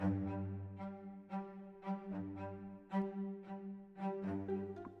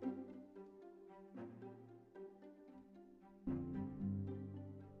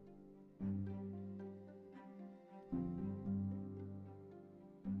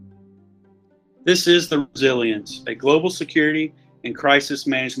This is The Resilience, a global security and crisis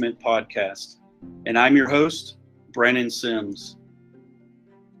management podcast. And I'm your host, Brandon Sims.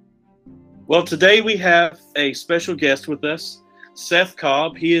 Well, today we have a special guest with us, Seth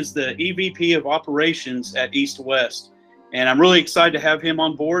Cobb. He is the EVP of Operations at East West. And I'm really excited to have him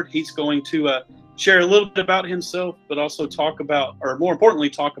on board. He's going to share a little bit about himself, but also talk about, or more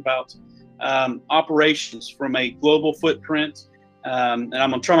importantly, talk about operations from a global footprint. And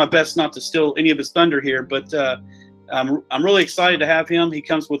I'm going to try my best not to steal any of his thunder here, but I'm really excited to have him. He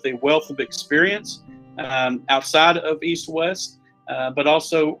comes with a wealth of experience outside of East West, but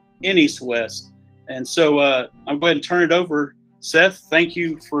also in East West. And so I'm going to turn it over. Seth, thank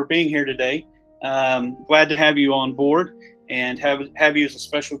you for being here today. Glad to have you on board and have you as a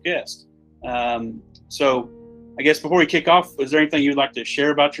special guest. So I guess before we kick off, is there anything you'd like to share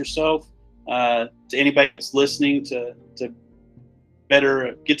about yourself to anybody that's listening to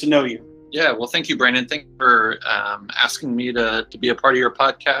better get to know you? Yeah, well, thank you, Brandon. Thanks for asking me to be a part of your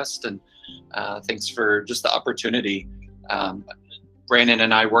podcast, and thanks for just the opportunity. Brandon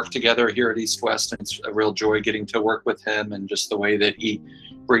and I work together here at East West, and it's a real joy getting to work with him and just the way that he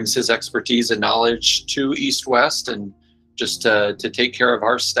brings his expertise and knowledge to East West, and just to take care of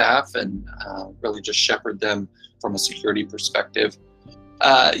our staff and really just shepherd them from a security perspective.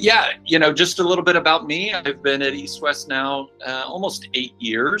 Yeah, just a little bit about me. I've been at East West now almost 8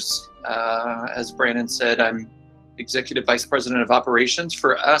 years. As Brandon said, I'm Executive Vice President of Operations.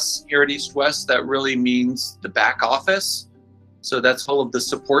 For us here at East West, that really means the back office. So that's all of the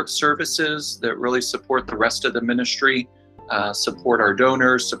support services that really support the rest of the ministry, support our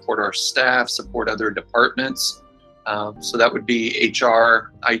donors, support our staff, support other departments. So that would be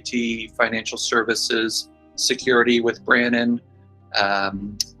HR, IT, financial services, security with Brandon,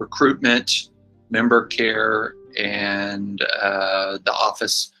 recruitment, member care, and the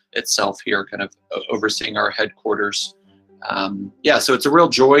office itself here, kind of overseeing our headquarters. So it's a real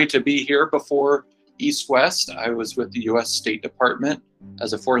joy to be here before East West. I was with the U.S. State Department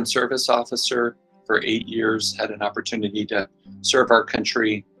as a Foreign Service officer for 8 years, had an opportunity to serve our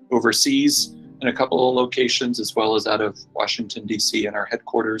country overseas in a couple of locations, as well as out of Washington, D.C. in our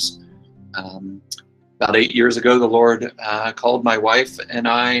headquarters. About 8 years ago, the Lord called my wife and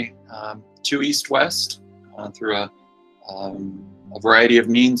I to East West through a variety of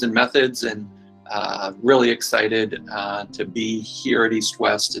means and methods, and really excited to be here at East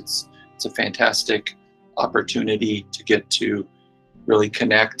West. It's a fantastic opportunity to get to really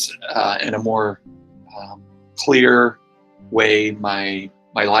connect in a more clear way my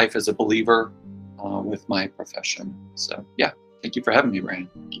life as a believer with my profession. So yeah, thank you for having me, Ryan.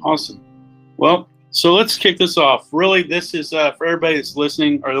 Awesome. Well, so let's kick this off. Really, this is for everybody that's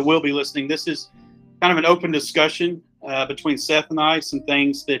listening or that will be listening. This is kind of an open discussion between Seth and I, some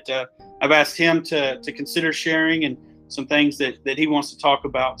things that I've asked him to consider sharing, and some things that he wants to talk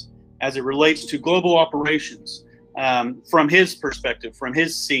about as it relates to global operations from his perspective, from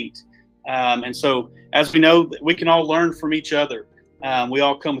his seat. And so, as we know, we can all learn from each other. We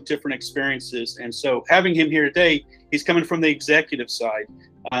all come with different experiences. And so having him here today, he's coming from the executive side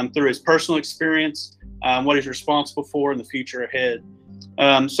through his personal experience, what he's responsible for in the future ahead.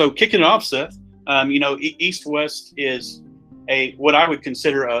 So kicking it off, Seth, East West is what I would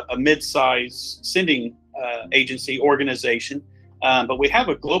consider a mid-size sending agency organization. But we have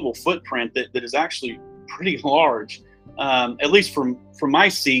a global footprint that is actually pretty large. At least from my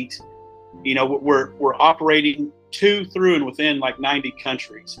seat, we're operating to, through, and within like 90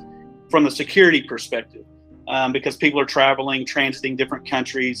 countries from the security perspective, because people are traveling, transiting different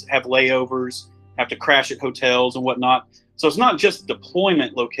countries, have layovers, have to crash at hotels and whatnot. So it's not just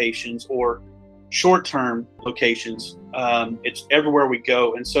deployment locations or short-term locations. It's everywhere we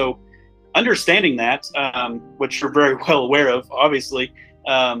go. And so understanding that, which you're very well aware of, obviously,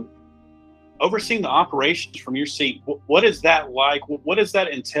 overseeing the operations from your seat, what is that like? What does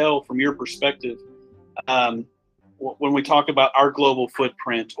that entail from your perspective when we talk about our global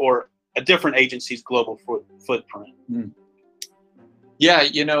footprint or a different agency's global footprint? Yeah,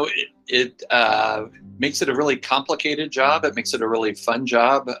 it makes it a really complicated job. It makes it a really fun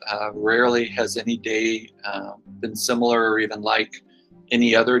job. Rarely has any day been similar or even like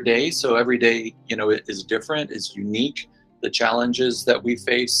any other day. So every day, it is different, is unique. The challenges that we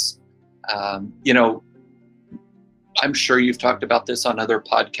face, I'm sure you've talked about this on other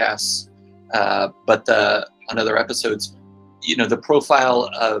podcasts, but on other episodes, the profile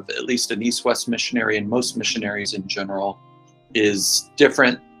of at least an East West missionary, and most missionaries in general, is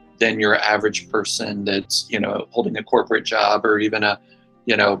different than your average person that's, holding a corporate job, or even a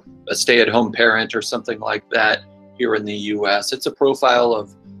stay-at-home parent or something like that here in the U.S. It's a profile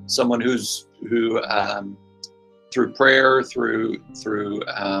of someone who's who through prayer, through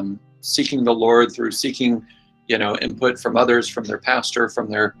seeking the Lord, through seeking, input from others, from their pastor, from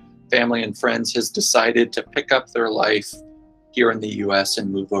their family and friends, has decided to pick up their life here in the U.S.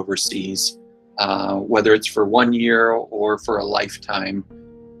 and move overseas, whether it's for 1 year or for a lifetime.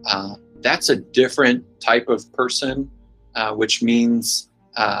 That's a different type of person, which means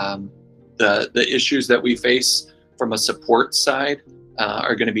the issues that we face from a support side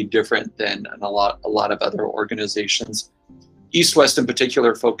are going to be different than a lot of other organizations. East West in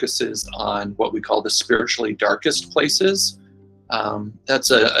particular focuses on what we call the spiritually darkest places.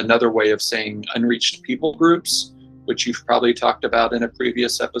 That's another way of saying unreached people groups, which you've probably talked about in a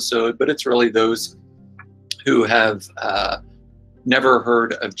previous episode, but it's really those who have never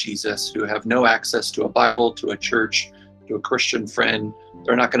heard of Jesus, who have no access to a Bible, to a church, to a Christian friend.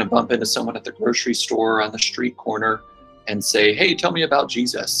 They're not going to bump into someone at the grocery store or on the street corner and say, hey, tell me about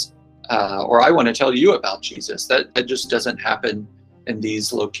Jesus. Or I want to tell you about Jesus. That just doesn't happen in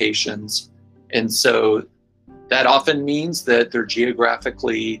these locations. And so that often means that they're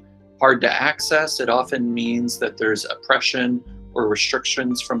geographically hard to access. It often means that there's oppression or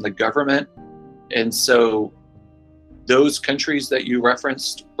restrictions from the government. And so those countries that you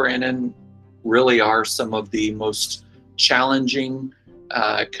referenced, Brandon, really are some of the most challenging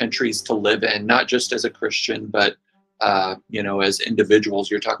countries to live in, not just as a Christian, but as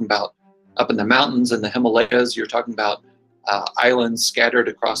individuals. You're talking about up in the mountains in the Himalayas. You're talking about islands scattered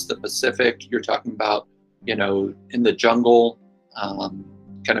across the Pacific. You're talking about, in the jungle,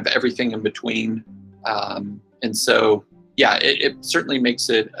 kind of everything in between. And so, yeah, it certainly makes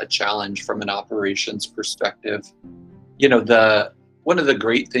it a challenge from an operations perspective. One of the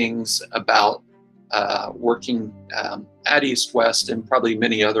great things about working at East West, and probably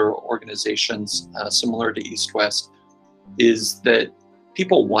many other organizations similar to East West, is that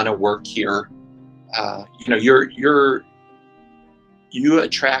people want to work here. You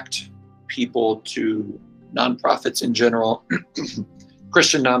attract people to nonprofits in general,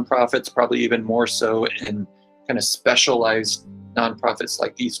 Christian nonprofits probably even more so, and kind of specialized nonprofits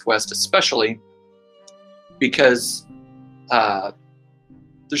like East West, especially because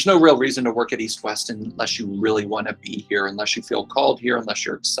there's no real reason to work at East West unless you really want to be here, unless you feel called here, unless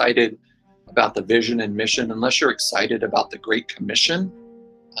you're excited about the vision and mission, unless you're excited about the Great Commission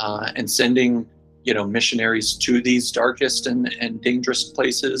and sending, missionaries to these darkest and dangerous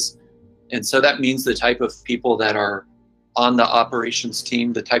places. And so that means the type of people that are on the operations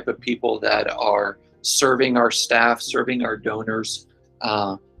team, the type of people that are serving our staff, serving our donors,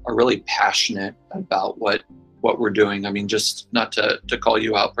 are really passionate about what we're doing. I mean, just not to call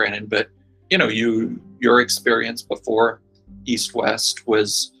you out, Brandon, but your experience before East West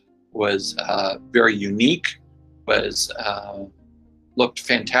was very unique, looked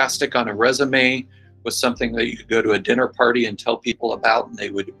fantastic on a resume, was something that you could go to a dinner party and tell people about, and they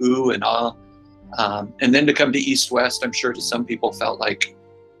would ooh and ah. And then to come to East West, I'm sure to some people felt like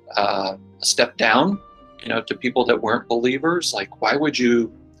a step down, to people that weren't believers. Like, why would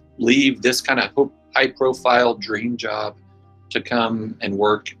you leave this kind of high-profile dream job to come and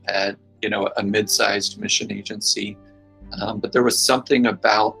work at, a mid-sized mission agency? But there was something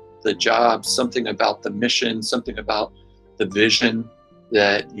about the job, something about the mission, something about the vision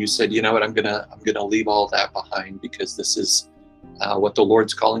that you said, you know what, I'm gonna leave all that behind because this is what the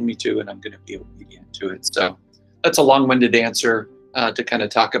Lord's calling me to, and I'm going to be obedient to it. So that's a long-winded answer to kind of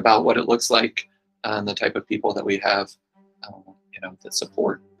talk about what it looks like and the type of people that we have, that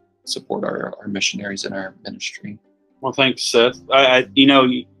support our missionaries in our ministry. Well, thanks, Seth. You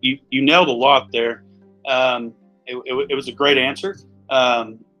nailed a lot there. It was a great answer.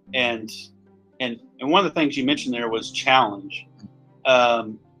 And one of the things you mentioned there was challenge.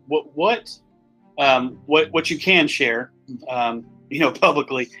 What you can share,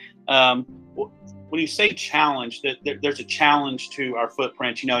 publicly. When you say challenge, that there's a challenge to our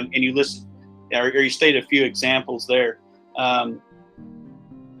footprint, and you list, or you stated a few examples there.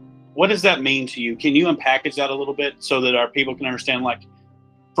 What does that mean to you? Can you unpackage that a little bit so that our people can understand, like,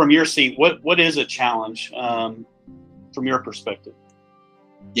 from your seat, what is a challenge from your perspective?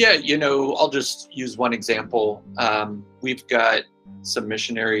 Yeah, I'll just use one example. We've got some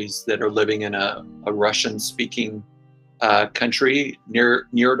missionaries that are living in a Russian-speaking country near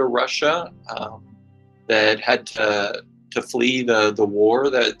to Russia that had to flee the war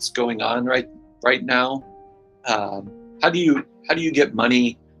that's going on right now. How do you get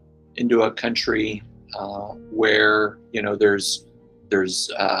money into a country where there's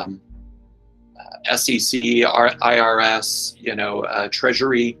SEC, IRS,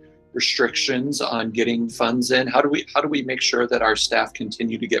 Treasury restrictions on getting funds in? How do we make sure that our staff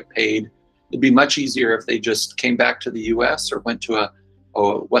continue to get paid It'd be much easier if they just came back to the U.S. or went to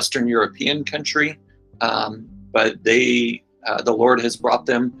a Western European country. But the Lord has brought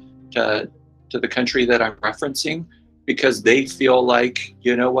them to the country that I'm referencing because they feel like,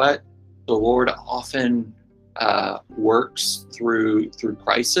 you know what, the Lord often works through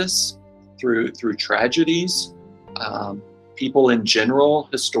crisis, through tragedies. People in general,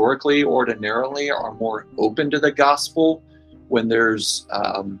 historically, ordinarily, are more open to the gospel when there's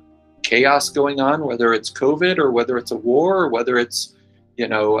chaos going on, whether it's COVID or whether it's a war or whether it's,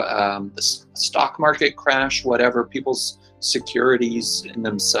 the stock market crash, whatever. People's securities in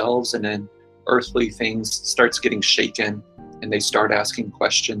themselves and in earthly things starts getting shaken, and they start asking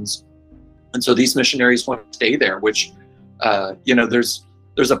questions. And so these missionaries want to stay there, which,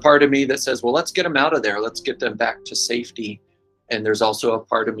 there's a part of me that says, well, let's get them out of there. Let's get them back to safety. And there's also a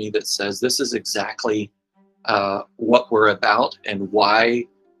part of me that says, this is exactly what we're about and why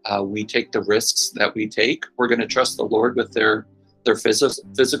we take the risks that we take. We're going to trust the Lord with their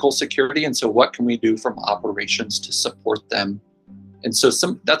physical security. And so what can we do from operations to support them? And so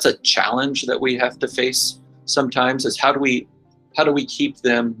that's a challenge that we have to face sometimes, is how do we keep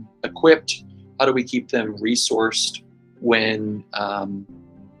them equipped? How do we keep them resourced when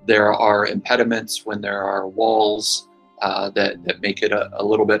there are impediments, when there are walls that make it a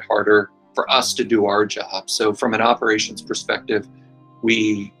little bit harder for us to do our job? So from an operations perspective,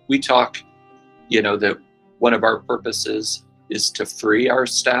 we talk, that one of our purposes is to free our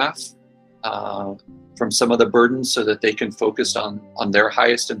staff from some of the burdens so that they can focus on their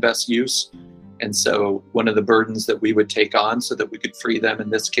highest and best use. And so one of the burdens that we would take on so that we could free them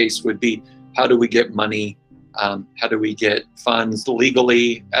in this case would be, how do we get money? How do we get funds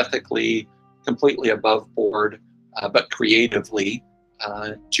legally, ethically, completely above board, but creatively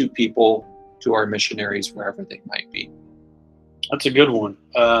to people, to our missionaries, wherever they might be? That's a good one.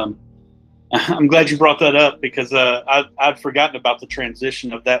 I'm glad you brought that up because I'd forgotten about the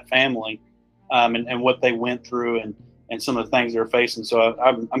transition of that family and what they went through and some of the things they're facing. So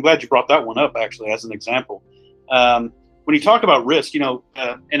I'm glad you brought that one up, actually, as an example. When you talk about risk, in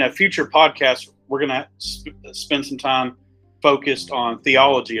a future podcast, we're going to spend some time focused on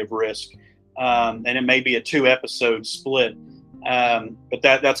theology of risk. And it may be a 2-episode split, but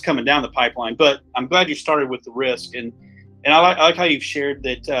that's coming down the pipeline. But I'm glad you started with the risk. And I like how you've shared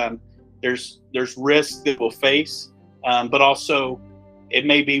that there's risk that we'll face, but also it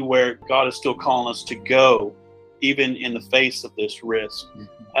may be where God is still calling us to go, even in the face of this risk.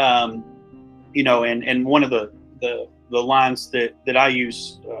 And one of the lines that I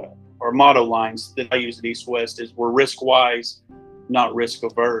use, or motto lines that I use at East West, is we're risk wise, not risk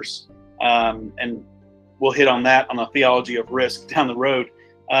averse. And we'll hit on that on a theology of risk down the road.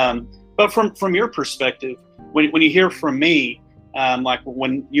 But from your perspective, when you hear from me, like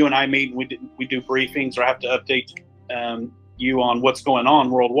when you and I meet, we do briefings, or I have to update you on what's going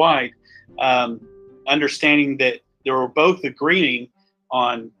on worldwide, understanding that they were both in agreement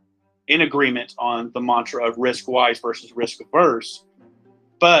on the mantra of risk wise versus risk averse.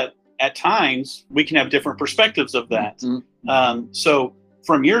 But at times we can have different perspectives of that. Mm-hmm. So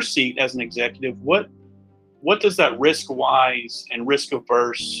from your seat as an executive, what does that risk wise and risk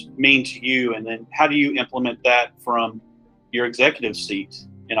averse mean to you? And then how do you implement that from your executive seat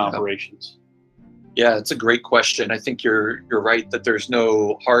in operations? Yeah, it's a great question. I think you're right that there's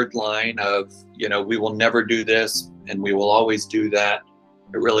no hard line of, we will never do this and we will always do that.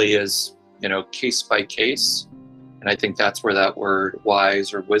 It really is, case by case. And I think that's where that word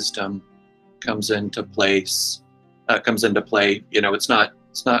wise or wisdom comes into play. It's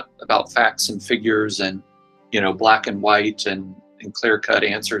not about facts and figures and, black and white and clear-cut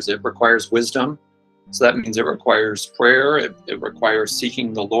answers. It requires wisdom. So that means it requires prayer. It requires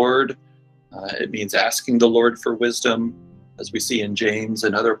seeking the Lord. It means asking the Lord for wisdom, as we see in James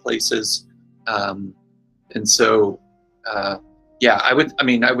and other places. And so, I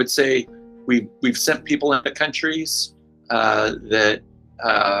would say we've sent people into countries that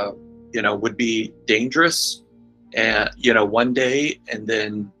would be dangerous, and one day, and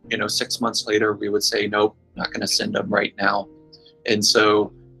then 6 months later we would say, nope, not going to send them right now. And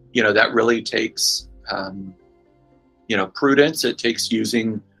so that really takes prudence. It takes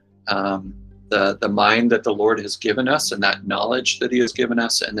using the mind that the Lord has given us and that knowledge that He has given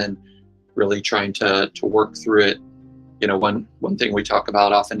us, and then really trying to work through it. One thing we talk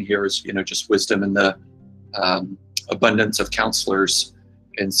about often here is just wisdom and the abundance of counselors.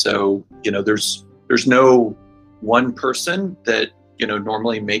 And so there's no one person that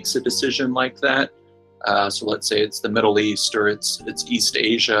normally makes a decision like that. So let's say it's the Middle East, or it's East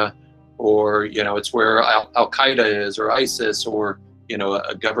Asia, or it's where Al Qaeda is, or ISIS, or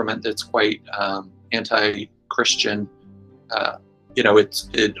a government that's quite anti-Christian,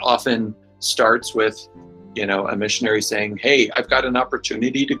 it often starts with, a missionary saying, "Hey, I've got an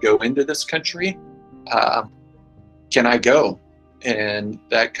opportunity to go into this country. Can I go?" And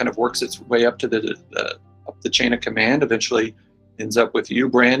that kind of works its way up to up the chain of command. Eventually, ends up with you,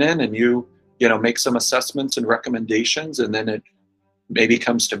 Brandon, and you make some assessments and recommendations, and then it maybe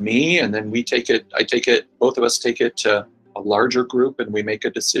comes to me, and then we take it. Both of us take it to a larger group, and we make a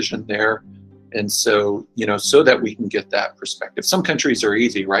decision there. And so, so that we can get that perspective. Some countries are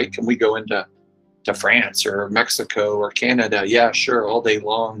easy, right? Can we go into France or Mexico or Canada? Yeah, sure, all day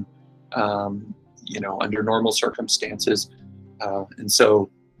long, under normal circumstances. And so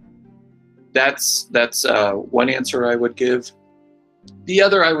that's one answer I would give. The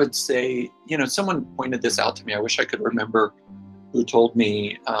other, I would say, someone pointed this out to me. I wish I could remember who told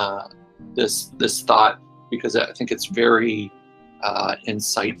me this thought, because I think it's very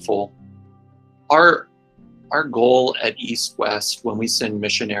insightful. Our goal at East West, when we send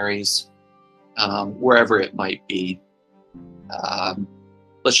missionaries, wherever it might be,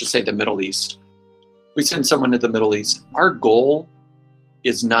 let's just say the Middle East. We send someone to the Middle East. Our goal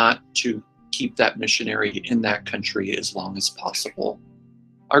is not to keep that missionary in that country as long as possible.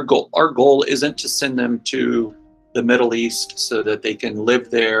 Our goal isn't to send them to the Middle East so that they can live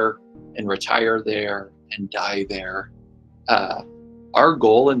there and retire there and die there. Our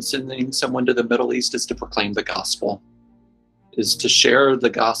goal in sending someone to the Middle East is to proclaim the gospel, is to share the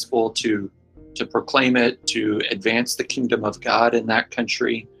gospel, to proclaim it, to advance the kingdom of God in that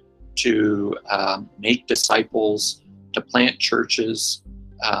country, to make disciples, to plant churches,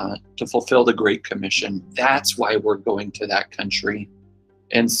 to fulfill the Great Commission. That's why we're going to that country.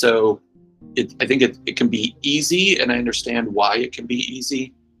 And so I think it can be easy, and I understand why it can be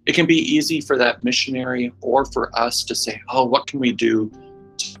easy. It can be easy for that missionary or for us to say, oh, what can we do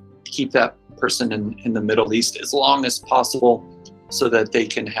to keep that person in the Middle East as long as possible so that they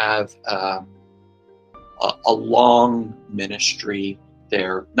can have a long ministry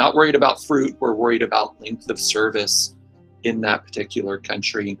there. Not worried about fruit, we're worried about length of service in that particular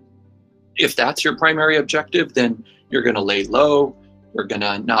country. If that's your primary objective, then you're going to lay low, you're going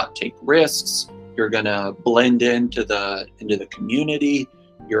to not take risks, you're going to blend into the community,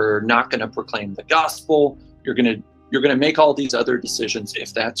 you're not going to proclaim the gospel, you're going to make all these other decisions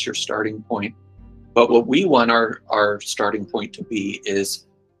if that's your starting point. But what we want our starting point to be is,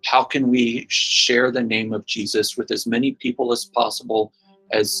 how can we share the name of Jesus with as many people as possible,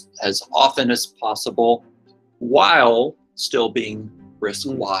 as often as possible, while still being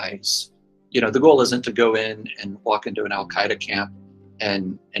risk-wise? The goal isn't to go in and walk into an Al-Qaeda camp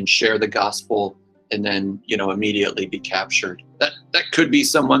and share the gospel and then immediately be captured. That could be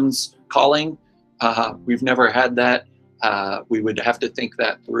someone's calling. We've never had that. We would have to think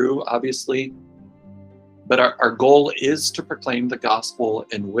that through, obviously. But our goal is to proclaim the gospel,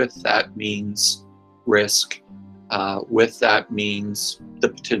 and with that means risk. With that means the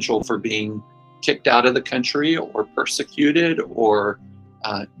potential for being kicked out of the country or persecuted or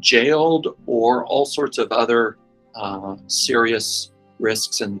jailed or all sorts of other serious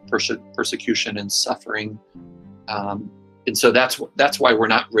risks and persecution and suffering. And so that's why we're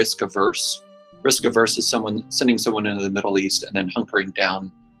not risk averse. Risk averse is sending someone into the Middle East and then hunkering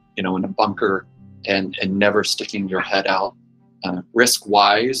down, in a bunker and never sticking your head out. Risk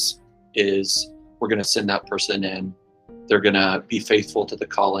wise is, we're going to send that person in. They're going to be faithful to the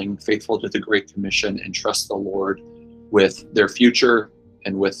calling, faithful to the Great Commission, and trust the Lord with their future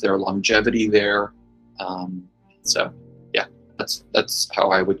and with their longevity there. So yeah, that's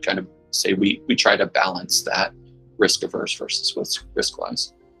how I would kind of say we try to balance that risk averse versus risk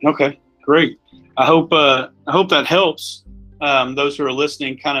wise. Okay, great. I hope that helps those who are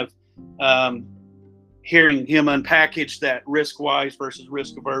listening, kind of hearing him unpackage that risk wise versus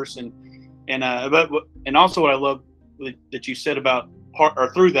risk averse, and also what I love that you said about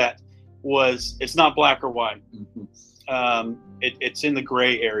through that was, it's not black or white. Mm-hmm. It's in the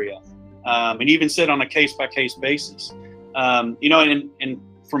gray area, and even said on a case-by-case basis. And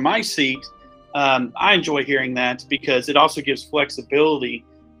from my seat, I enjoy hearing that, because it also gives flexibility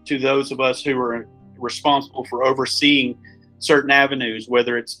to those of us who are responsible for overseeing certain avenues,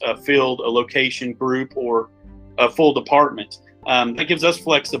 whether it's a field, a location group, or a full department. That gives us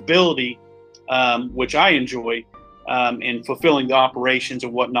flexibility, which I enjoy, in fulfilling the operations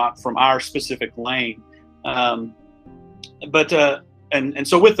and whatnot from our specific lane. And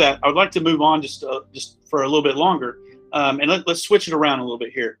so with that, I would like to move on just for a little bit longer, and let's switch it around a little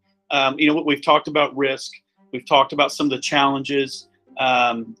bit here. We've talked about risk, we've talked about some of the challenges,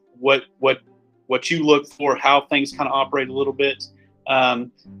 what you look for, how things kind of operate a little bit.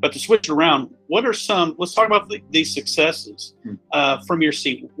 But to switch it around, what are some? Let's talk about these successes from your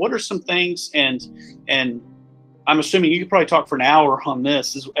seat. What are some things? And I'm assuming you could probably talk for an hour on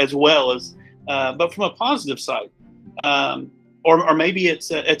this as well as, but from a positive side, or maybe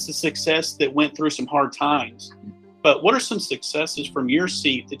it's a success that went through some hard times. But what are some successes from your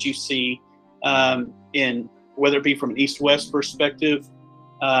seat that you see in, whether it be from an East-West perspective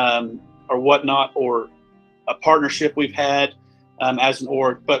or whatnot, or a partnership we've had as an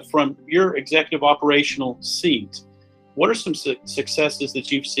org, but from your executive operational seat, what are some successes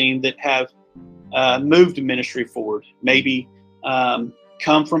that you've seen that have moved the ministry forward? Maybe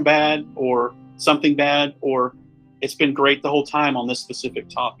come from bad or something bad, or it's been great the whole time on this specific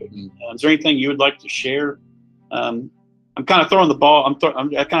topic. Is there anything you would like to share? I'm kind of throwing the ball.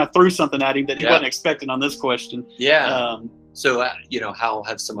 I kind of threw something at him that he wasn't expecting on this question. Yeah. So, how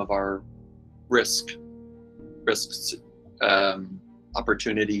have some of our risks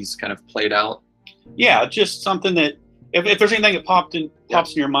opportunities kind of played out? Yeah, just something that if there's anything that pops in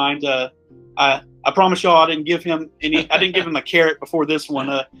your mind, I promise y'all I didn't give him a carrot before this one.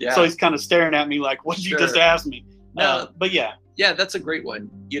 So he's kind of staring at me like, what did you just ask me? But yeah. Yeah, that's a great one.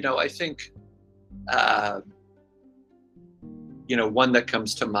 I think one that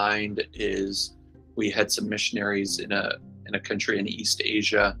comes to mind is we had some missionaries in a country in East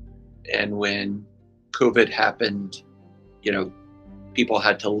Asia, and when COVID happened, people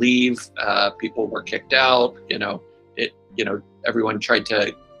had to leave, people were kicked out, everyone tried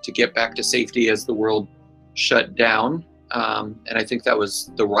to get back to safety as the world shut down. And I think that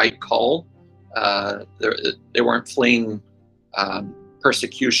was the right call. They weren't fleeing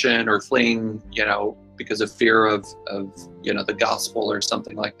persecution or fleeing, because of fear of the gospel or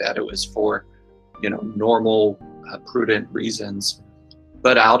something like that. It was for, normal, prudent reasons.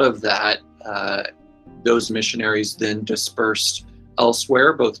 But out of that, those missionaries then dispersed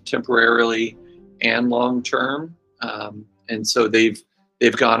elsewhere, both temporarily and long term. And so they've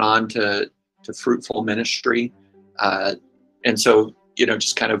gone on to fruitful ministry. And so,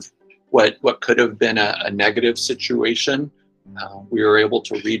 just kind of what could have been a negative situation, we were able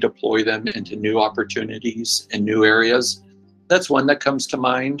to redeploy them into new opportunities in new areas. That's one that comes to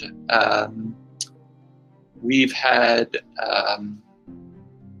mind. We've had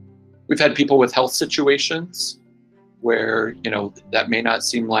people with health situations where, that may not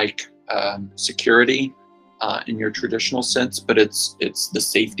seem like security in your traditional sense, but it's the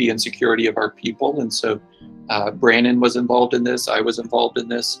safety and security of our people. And so Brandon was involved in this. I was involved in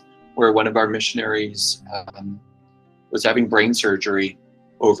this, where one of our missionaries was having brain surgery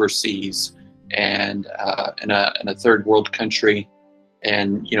overseas and in a third world country.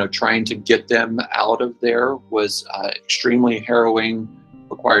 And, trying to get them out of there was extremely harrowing,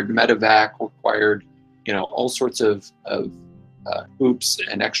 required medevac, required, all sorts of hoops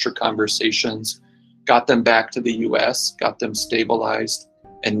and extra conversations. Got them back to the U.S., got them stabilized,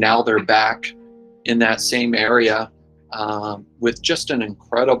 and now they're back in that same area with just an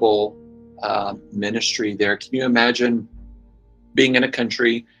incredible ministry there. Can you imagine being in a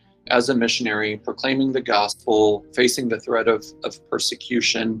country as a missionary, proclaiming the gospel, facing the threat of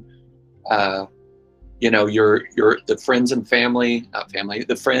persecution? The friends and family,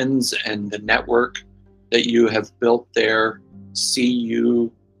 the friends and the network that you have built there see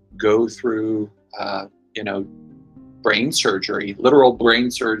you go through brain surgery, literal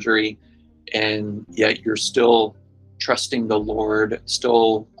brain surgery, and yet you're still trusting the Lord,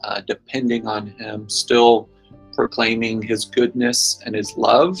 still depending on Him, still proclaiming His goodness and His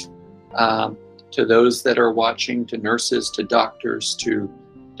love to those that are watching, to nurses, to doctors, to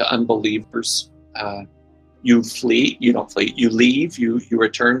unbelievers. You leave, you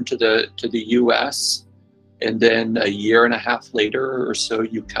return to the U.S., and then a year and a half later or so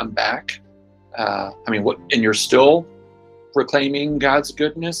you come back. And you're still proclaiming God's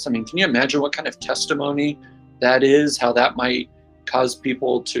goodness. Can you imagine what kind of testimony that is, how that might cause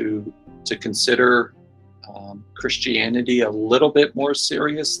people to consider Christianity a little bit more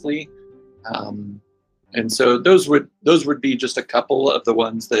seriously? And so those would be just a couple of the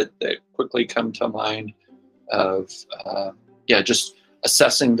ones that quickly come to mind of, just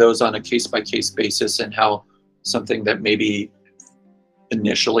assessing those on a case-by-case basis, and how something that maybe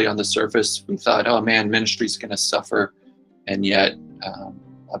initially on the surface we thought, oh man, ministry's going to suffer, and yet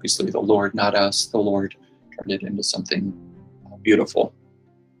obviously the Lord, not us, the Lord turned it into something beautiful.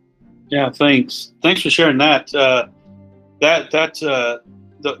 Yeah, thanks for sharing that. The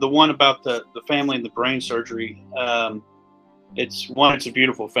one about the family and the brain surgery. It's a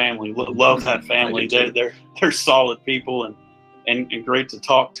beautiful family. Love that family. They're solid people and great to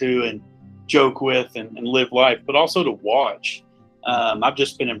talk to and joke with and live life, but also to watch. I've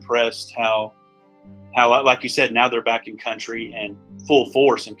just been impressed how, like you said, now they're back in country and full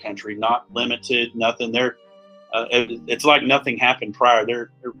force in country, not limited, nothing. It's like nothing happened prior.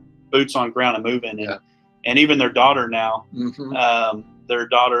 They're boots on ground and moving, and even their daughter now, their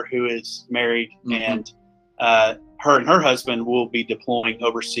daughter who is married, and her and her husband will be deploying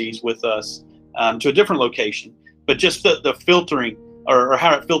overseas with us to a different location. But just the filtering or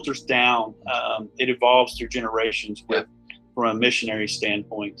how it filters down, it evolves through generations from a missionary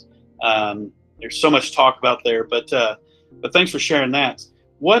standpoint. There's so much to talk about there, but thanks for sharing that.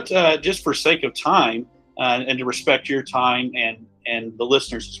 What, just for sake of time and to respect your time and the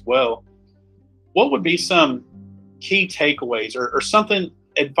listeners as well, what would be some key takeaways or something,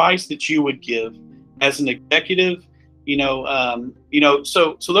 advice that you would give as an executive?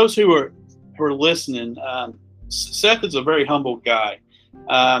 So those who are listening, Seth is a very humble guy.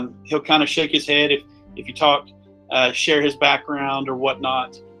 He'll kind of shake his head if you talk, share his background or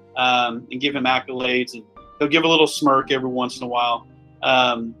whatnot, and give him accolades, and he'll give a little smirk every once in a while.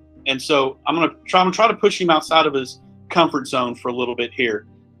 And so I'm gonna try to push him outside of his comfort zone for a little bit here.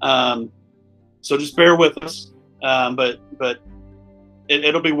 So just bear with us, but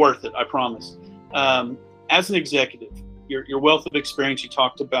it'll be worth it, I promise. As an executive, your wealth of experience you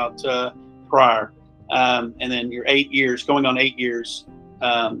talked about prior, and then your 8 years, going on 8 years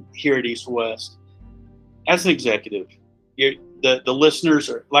here at East West. As an executive, the listeners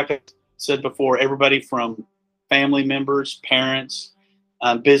are, like I said before, everybody from family members, parents,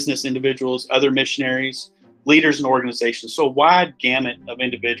 business individuals, other missionaries, leaders and organizations. So a wide gamut of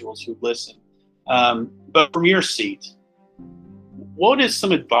individuals who listen. But from your seat, what is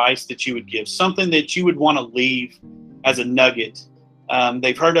some advice that you would give? Something that you would want to leave as a nugget?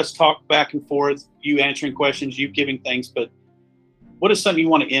 They've heard us talk back and forth, you answering questions, you giving things, but what is something you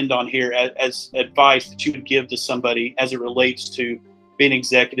want to end on here as advice that you would give to somebody as it relates to being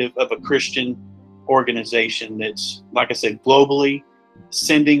executive of a Christian organization that's, like I said, globally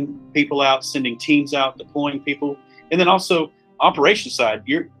sending people out, sending teams out, deploying people, and then also operation side?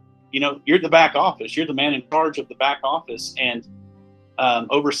 You're the back office. You're the man in charge of the back office and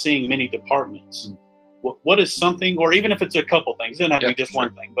overseeing many departments. What is something, or even if it's a couple things, it doesn't have to be just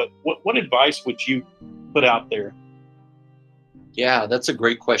one thing, but what advice would you put out there? Yeah, that's a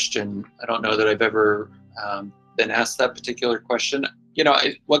great question. I don't know that I've ever been asked that particular question.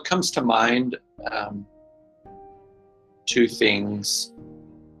 What comes to mind, two things.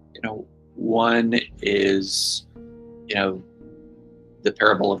 One is, the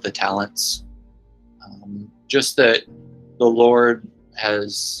parable of the talents. Just that the Lord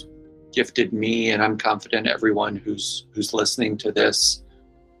has gifted me, and I'm confident everyone who's listening to this,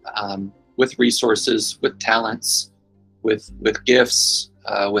 with resources, with talents, with gifts,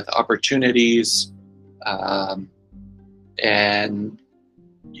 with opportunities, and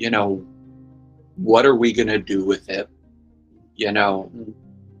what are we going to do with it?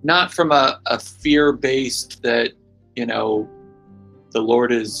 Not from a fear-based that the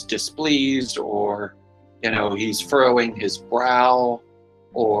Lord is displeased, or he's furrowing his brow,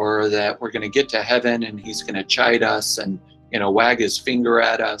 or that we're going to get to heaven and he's going to chide us and wag his finger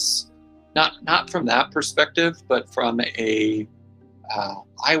at us. Not from that perspective, but from I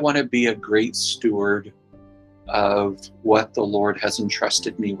want to be a great steward of what the Lord has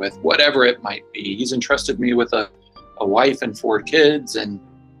entrusted me with, whatever it might be. He's entrusted me with a wife and 4 kids and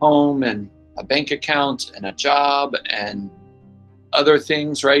home and a bank account and a job and other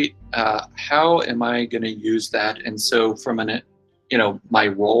things, right? How am I going to use that? And so from my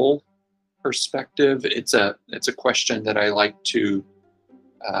role perspective, it's a question that I like to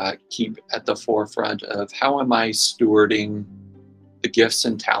keep at the forefront of how am I stewarding the gifts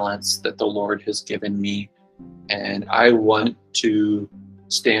and talents that the Lord has given me. And I want to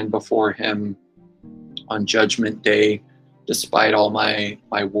stand before him on Judgment Day, despite all my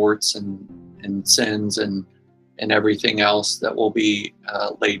warts and sins and everything else that will be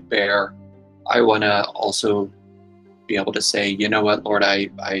laid bare. I want to also be able to say, you know what, Lord, I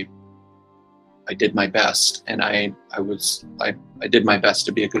did my best, and I did my best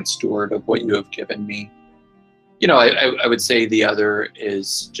to be a good steward of what you have given me. I would say the other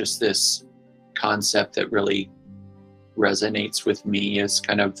is just this concept that really resonates with me as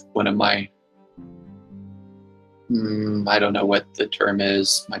kind of one of my, I don't know what the term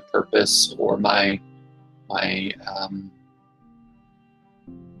is, my purpose or my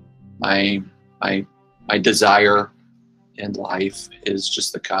desire in life is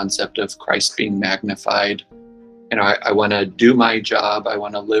just the concept of Christ being magnified. I want to do my job. I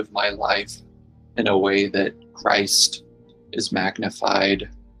want to live my life in a way that Christ is magnified.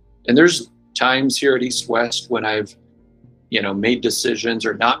 And there's times here at East West when I've, made decisions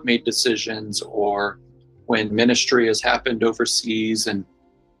or not made decisions, or when ministry has happened overseas and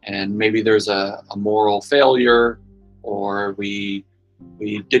maybe there's a moral failure, or we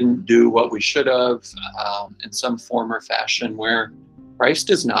didn't do what we should have in some form or fashion, where Christ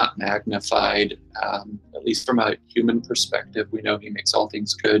is not magnified, at least from a human perspective. We know he makes all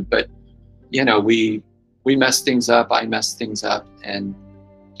things good, but we mess things up, I mess things up, and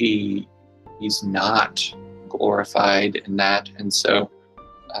he's not glorified in that. And so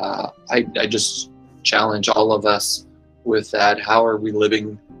I just challenge all of us with that. How are we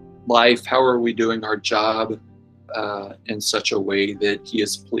living life? How are we doing our job in such a way that he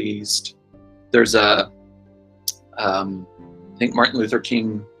is pleased? There's I think Martin Luther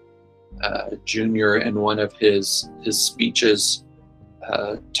King Jr. in one of his speeches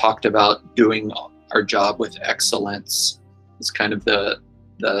talked about doing our job with excellence. It's kind of the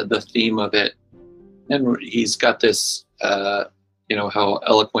theme of it. And he's got this, how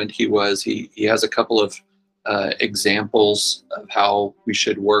eloquent he was. He has a couple of examples of how we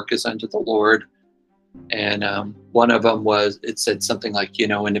should work as unto the Lord. And one of them was, it said something like,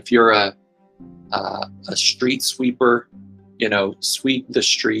 and if you're a street sweeper, sweep the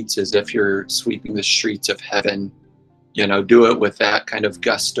streets as if you're sweeping the streets of heaven. Do it with that kind of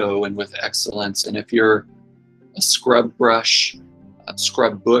gusto and with excellence. And if you're a scrub bush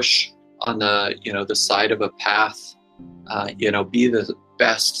on the side of a path, be the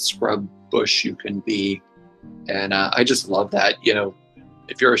best scrub bush you can be. And I just love that.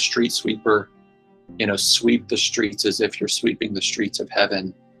 If you're a street sweeper, sweep the streets as if you're sweeping the streets of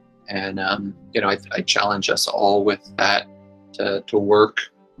heaven. And I challenge us all with that, to work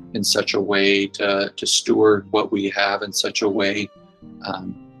in such a way, to steward what we have in such a way,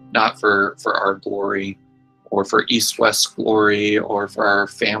 not for our glory, or for East-West glory, or for our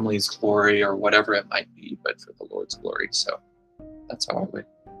family's glory, or whatever it might be, but for the Lord's glory. So that's how I would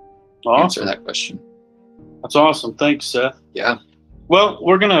answer that question. That's awesome. Thanks, Seth. Yeah. Well,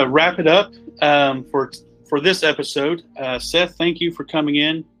 we're going to wrap it up for this episode. Seth, thank you for coming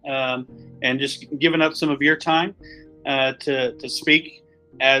in and just giving up some of your time to speak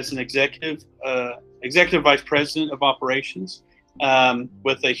as an executive vice president of operations,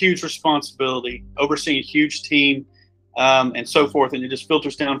 with a huge responsibility, overseeing a huge team, and so forth. And it just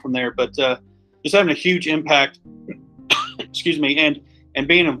filters down from there. But just having a huge impact, excuse me, and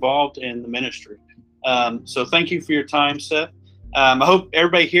being involved in the ministry. So thank you for your time, Seth. I hope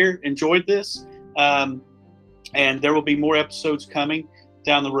everybody here enjoyed this. And there will be more episodes coming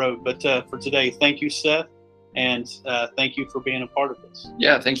down the road. But for today, thank you, Seth. And thank you for being a part of this.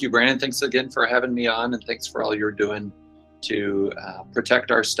 Yeah, thank you, Brandon. Thanks again for having me on, and thanks for all you're doing to protect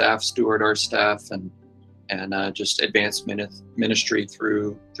our staff, steward our staff, and just advance ministry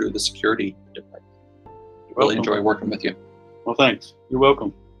through the security department. Really enjoy working with you. Well, thanks. You're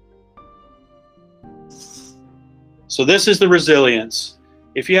welcome. So this is the Resilience.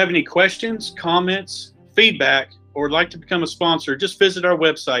 If you have any questions, comments, feedback, or would like to become a sponsor, just visit our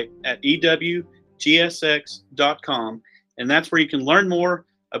website at ewgsx.com, and that's where you can learn more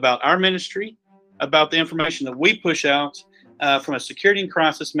about our ministry, about the information that we push out from a security and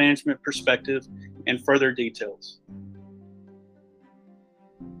crisis management perspective, and further details.